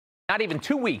Not even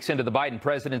 2 weeks into the Biden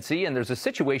presidency, and there's a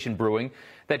situation brewing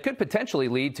that could potentially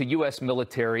lead to U.S.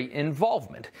 military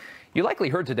involvement. You likely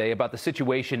heard today about the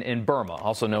situation in Burma,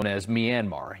 also known as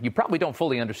Myanmar. You probably don't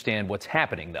fully understand what's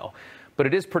happening, though, but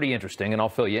it is pretty interesting, and I'll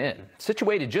fill you in.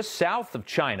 Situated just south of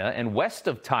China and west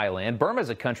of Thailand, Burma is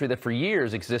a country that for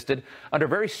years existed under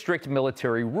very strict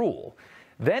military rule.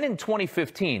 Then in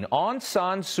 2015, Aung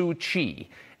San Suu Kyi,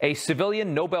 a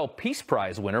civilian Nobel Peace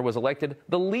Prize winner, was elected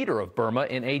the leader of Burma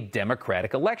in a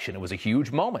democratic election. It was a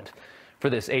huge moment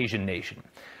for this Asian nation.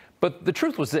 But the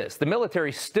truth was this: the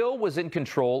military still was in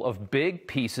control of big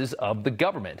pieces of the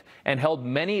government and held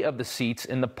many of the seats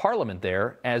in the parliament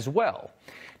there as well.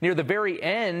 Near the very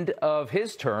end of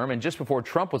his term, and just before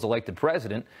Trump was elected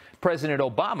president, President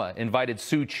Obama invited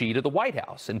Suu Kyi to the White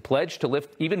House and pledged to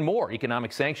lift even more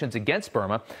economic sanctions against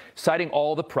Burma, citing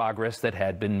all the progress that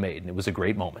had been made. And it was a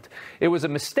great moment. It was a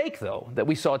mistake, though, that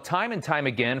we saw time and time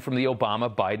again from the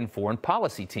Obama-Biden foreign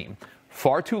policy team.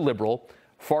 Far too liberal,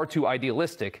 far too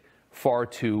idealistic, far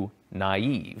too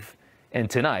naive. And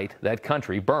tonight, that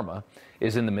country, Burma,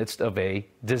 is in the midst of a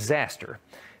disaster.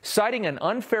 Citing an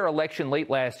unfair election late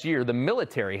last year, the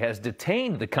military has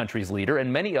detained the country's leader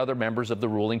and many other members of the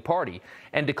ruling party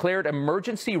and declared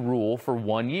emergency rule for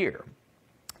 1 year.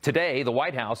 Today, the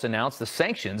White House announced the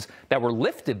sanctions that were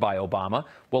lifted by Obama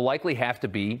will likely have to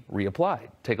be reapplied.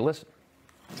 Take a listen.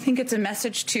 I think it's a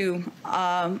message to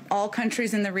all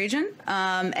countries in the region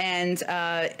and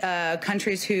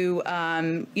countries who,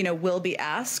 will be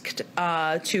asked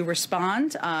to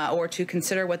respond or to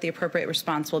consider what the appropriate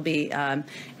response will be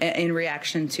in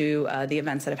reaction to the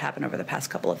events that have happened over the past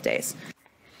couple of days.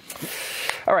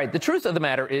 All right, the truth of the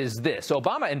matter is this: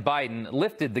 Obama and Biden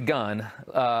lifted the gun,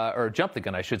 or jumped the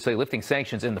gun, I should say, lifting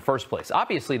sanctions in the first place.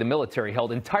 Obviously, the military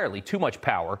held entirely too much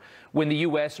power when the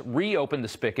U.S. reopened the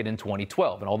spigot in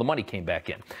 2012 and all the money came back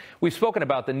in. We've spoken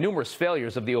about the numerous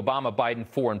failures of the Obama-Biden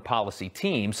foreign policy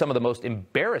team, some of the most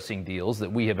embarrassing deals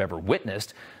that we have ever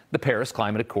witnessed: the Paris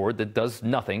Climate Accord that does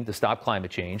nothing to stop climate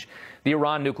change, the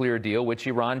Iran nuclear deal, which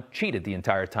Iran cheated the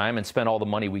entire time and spent all the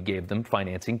money we gave them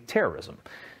financing terrorism.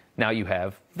 Now you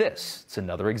have this. It's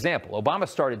another example. Obama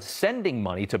started sending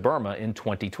money to Burma in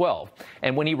 2012.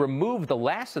 And when he removed the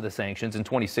last of the sanctions in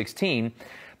 2016,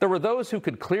 there were those who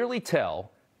could clearly tell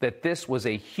that this was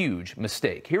a huge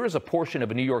mistake. Here is a portion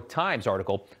of a New York Times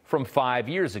article from 5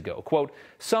 years ago. Quote,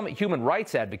 "Some human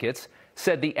rights advocates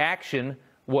said the action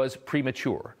was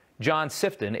premature. John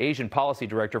Sifton, Asian policy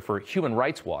director for Human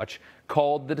Rights Watch,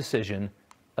 called the decision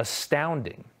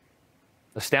astounding."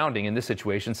 Astounding in this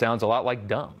situation sounds a lot like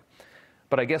dumb.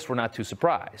 But I guess we're not too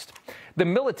surprised. The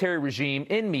military regime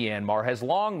in Myanmar has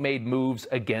long made moves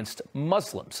against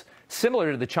Muslims,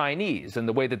 similar to the Chinese and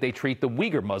the way that they treat the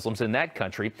Uyghur Muslims in that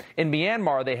country. In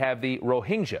Myanmar, they have the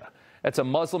Rohingya. That's a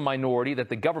Muslim minority that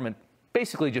the government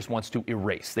basically just wants to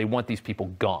erase. They want these people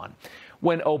gone.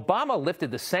 When Obama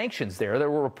lifted the sanctions there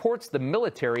were reports the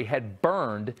military had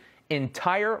burned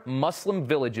entire Muslim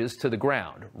villages to the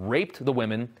ground, raped the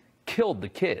women, killed the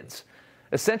kids.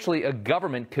 Essentially a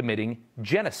government committing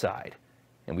genocide.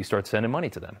 And we start sending money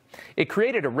to them. It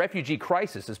created a refugee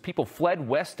crisis as people fled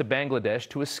west to Bangladesh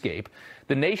to escape.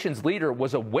 The nation's leader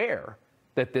was aware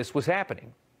that this was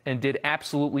happening and did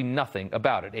absolutely nothing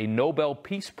about it. A Nobel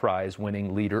Peace Prize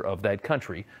winning leader of that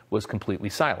country was completely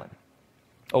silent.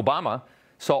 Obama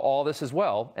saw all this as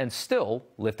well and still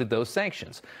lifted those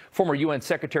sanctions. Former UN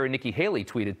Secretary Nikki Haley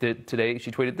tweeted today,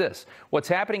 she tweeted this: "What's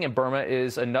happening in Burma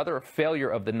is another failure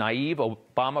of the naive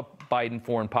Obama-Biden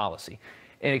foreign policy.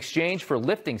 In exchange for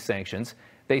lifting sanctions,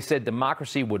 they said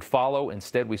democracy would follow.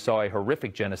 Instead, we saw a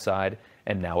horrific genocide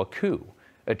and now a coup,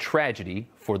 a tragedy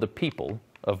for the people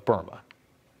of Burma."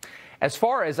 As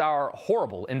far as our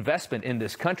horrible investment in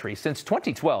this country, since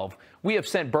 2012, we have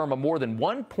sent Burma more than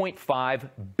 $1.5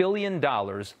 billion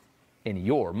in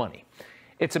your money.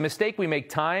 It's a mistake we make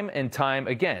time and time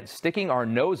again, sticking our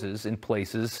noses in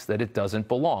places that it doesn't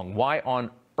belong. Why on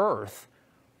earth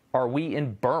are we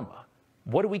in Burma?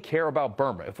 What do we care about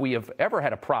Burma? If we have ever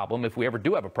had a problem, if we ever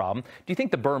do have a problem, do you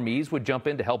think the Burmese would jump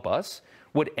in to help us?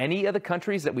 Would any of the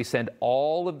countries that we send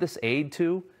all of this aid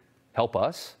to help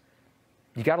us?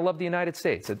 You got to love the United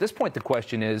States. At this point, the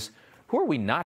question is, who are we not